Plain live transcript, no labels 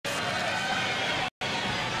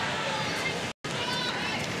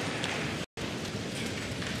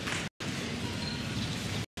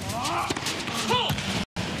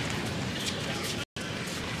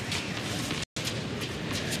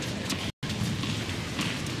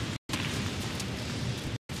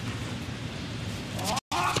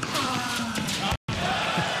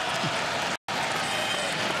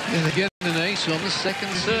points on the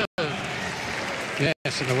second serve.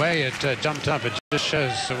 Yes, and the way it jumped up, it just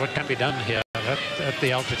shows what can be done here at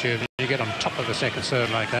the altitude. You get on top of the second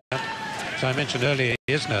serve like that. So I mentioned earlier,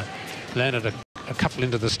 Isner landed a couple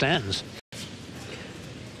into the stands.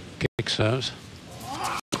 Kick serves.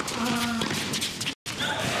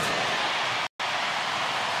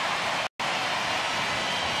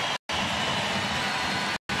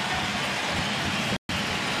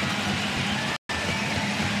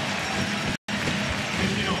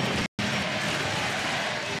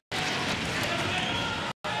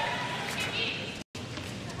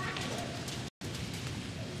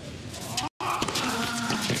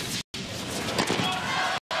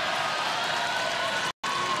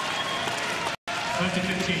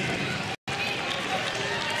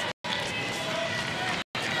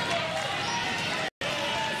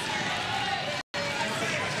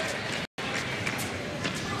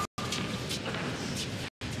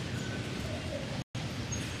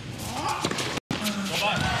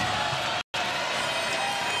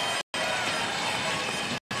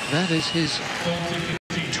 That is his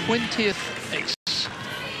 20th ace.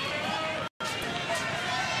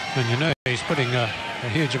 And you know he's putting a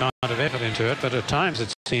huge amount of effort into it, but at times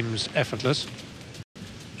it seems effortless.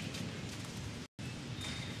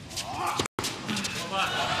 Like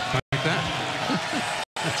that.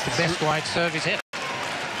 That's the best wide serve he's hit.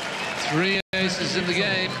 3 aces in the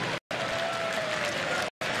game.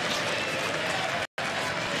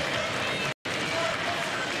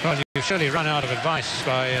 Well, you've surely run out of advice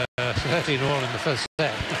by 13 all in the first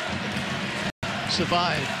set.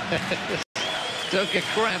 Survive. Don't get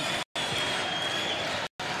cramped.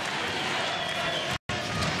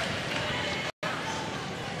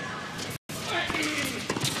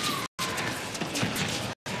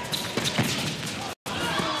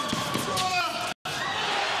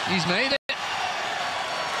 He's made it.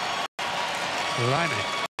 Blimey.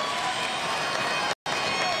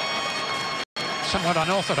 Somewhat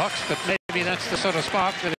unorthodox, but maybe that's the sort of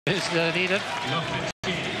spark that is needed.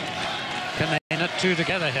 Can they knit two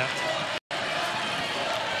together here?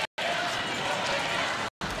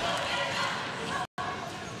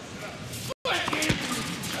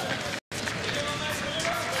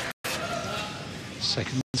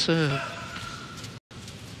 Second serve.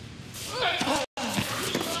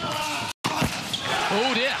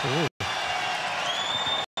 Oh dear. Ooh.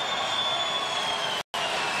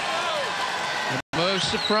 The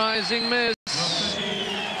most surprising miss.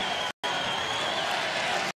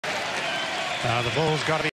 Now the ball's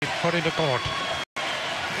got to be put into court.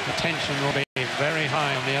 The tension will be very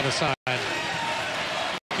high on the other side.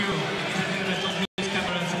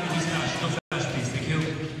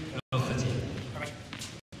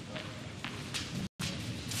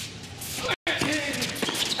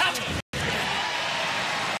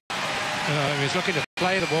 He's looking to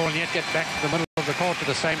play the ball and yet get back to the middle of the court at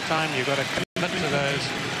the same time. You've got to commit to those.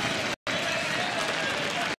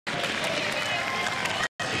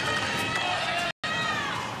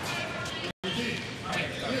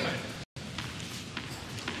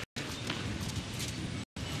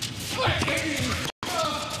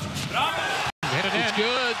 It's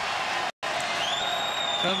good.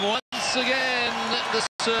 And once again, the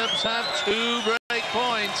Serbs have 2 break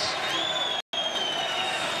points.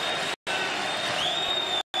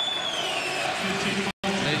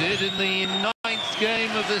 They did in the 9th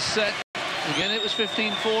game of this set. Again, it was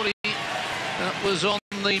 15-40. That was on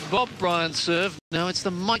the Bob Bryan serve. Now it's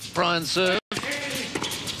the Mike Bryan serve.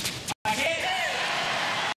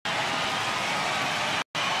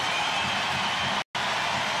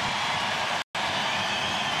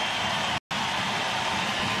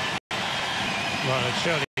 Well, it's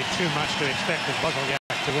surely too much to expect of Bozoljac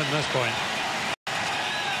to win this point.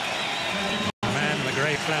 The man in the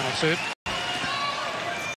grey flannel suit.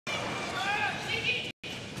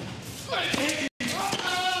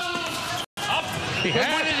 He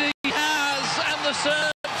has, and the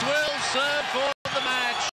Serbs will serve for the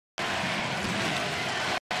match.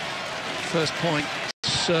 First point,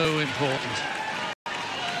 so important.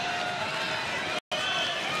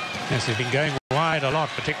 Yes, they've been going wide a lot,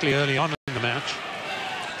 particularly early on in the match.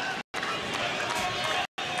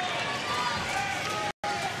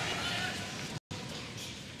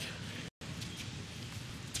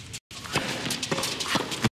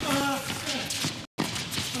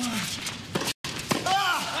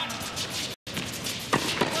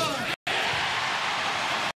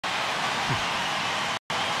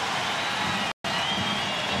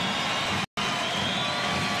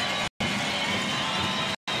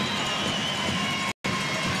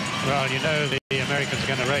 Well, you know the Americans are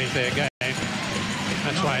going to raise their game.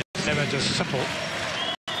 That's why it's never just simple.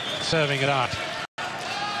 serving it out.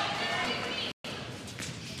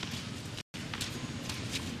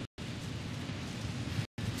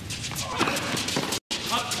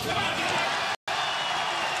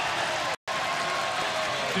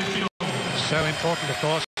 So important, of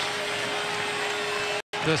course,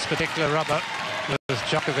 this particular rubber with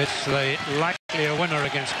Djokovic, the likely a winner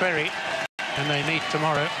against Perry, and they meet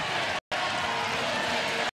tomorrow.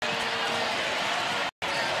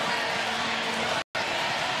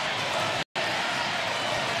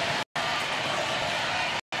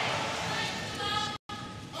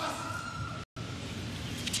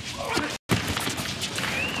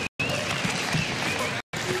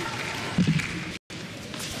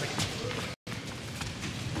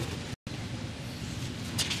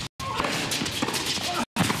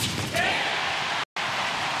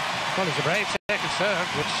 Well, it's a brave second serve,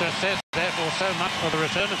 which says, therefore, so much for the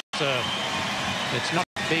return of serve. It's not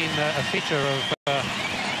been a feature of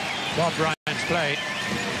Bob Bryan's play.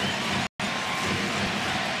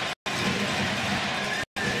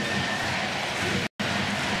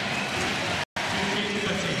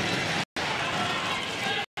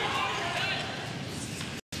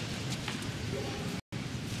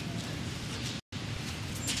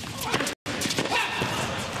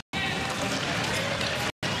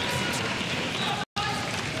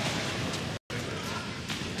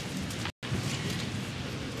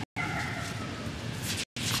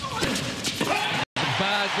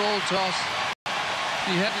 Ball toss.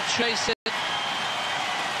 He had to chase it.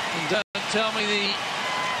 And don't tell me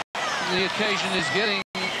the occasion is getting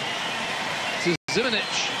to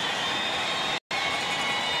Zimonjic.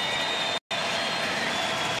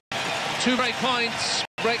 2 break points,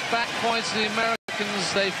 break-back points to the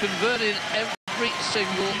Americans. They've converted every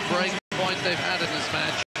single break point they've had in this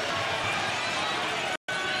match.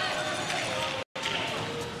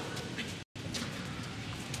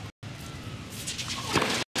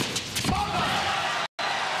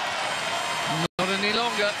 Any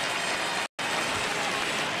longer.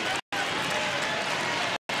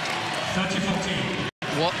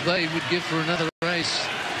 30-14. What they would give for another race.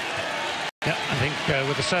 Yeah, I think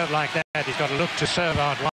with a serve like that, he's got to look to serve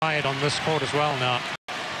out wide on this court as well now.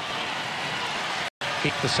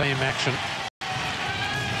 Keep the same action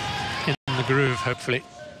in the groove, hopefully.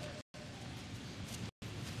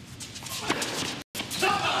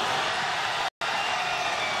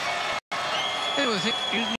 Anyway, I think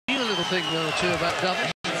you need a little thing or two about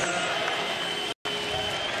doubles.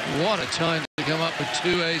 What a time to come up with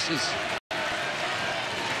 2 aces.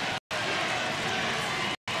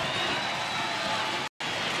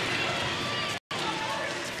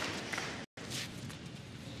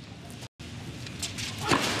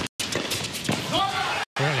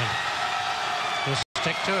 Brilliant. Just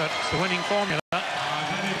stick to it. It's the winning formula.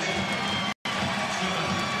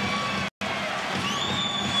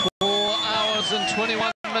 4 hours and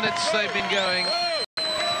 21 minutes they've been going.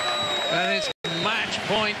 And it's match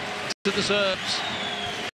point to the Serbs.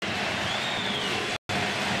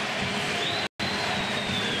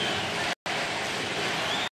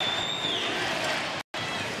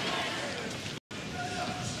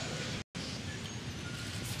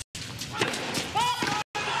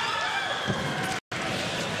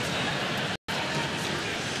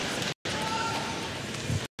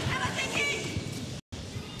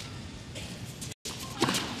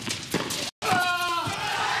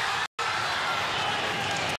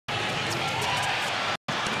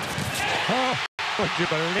 Would you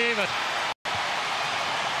believe it?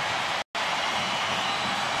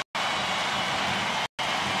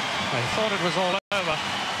 They thought it was all over.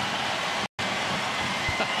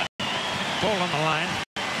 Ball on the line.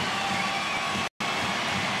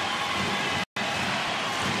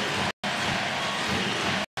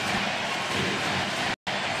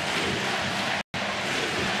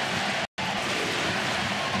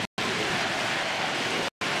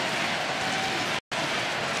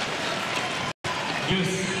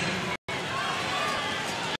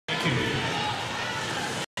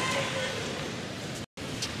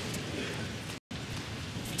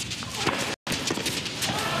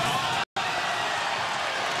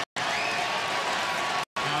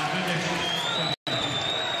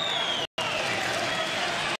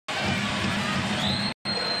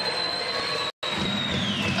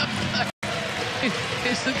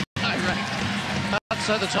 Is the guy ranked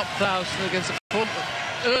outside the top 1,000 against a former,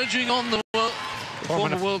 urging on the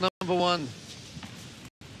former world #1.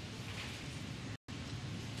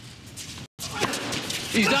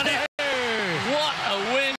 He's done it! What a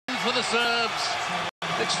win for the Serbs!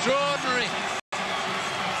 Extraordinary!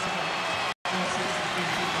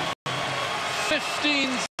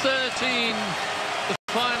 15-13, the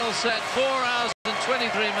final set, 4 hours and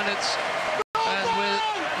 23 minutes, and with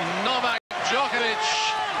Novak Djokovic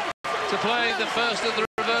to play the first of the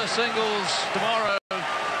reverse singles tomorrow.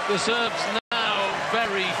 The Serbs now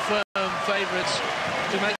very firm favourites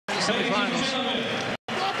to make the semi-finals.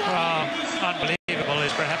 Unbelievable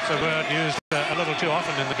is perhaps a word used a little too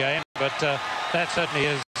often in the game, but that certainly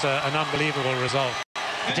is an unbelievable result,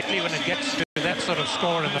 particularly when it gets to that sort of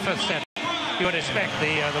score in the fifth set. You would expect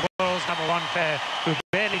the world's #1 pair, who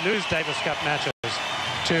barely lose Davis Cup matches,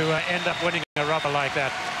 to end up winning a rubber like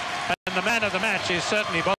that. And the man of the match is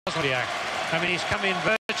certainly Bozoljac. I mean, he's come in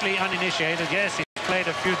virtually uninitiated. Yes, he's played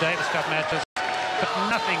a few Davis Cup matches, but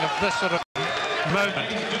nothing of this sort of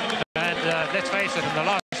moment. And let's face it, in the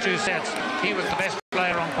last 2 sets, he was the best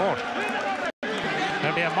player on court.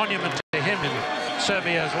 There'll be a monument to him in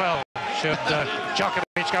Serbia as well, should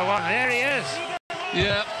Djokovic go on. There he is.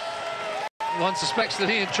 Yeah. One suspects that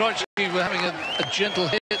he and Troicki were having a gentle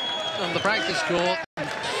hit on the practice court.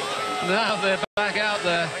 Now they're back out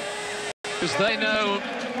there because they know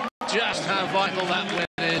just how vital that win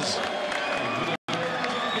is.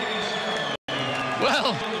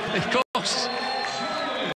 Well, of course,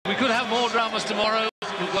 we could have more dramas tomorrow.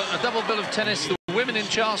 We've got a double bill of tennis, the women in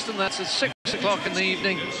Charleston, that's at 6 o'clock in the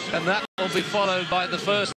evening, and that will be followed by the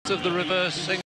first of the reverse singles.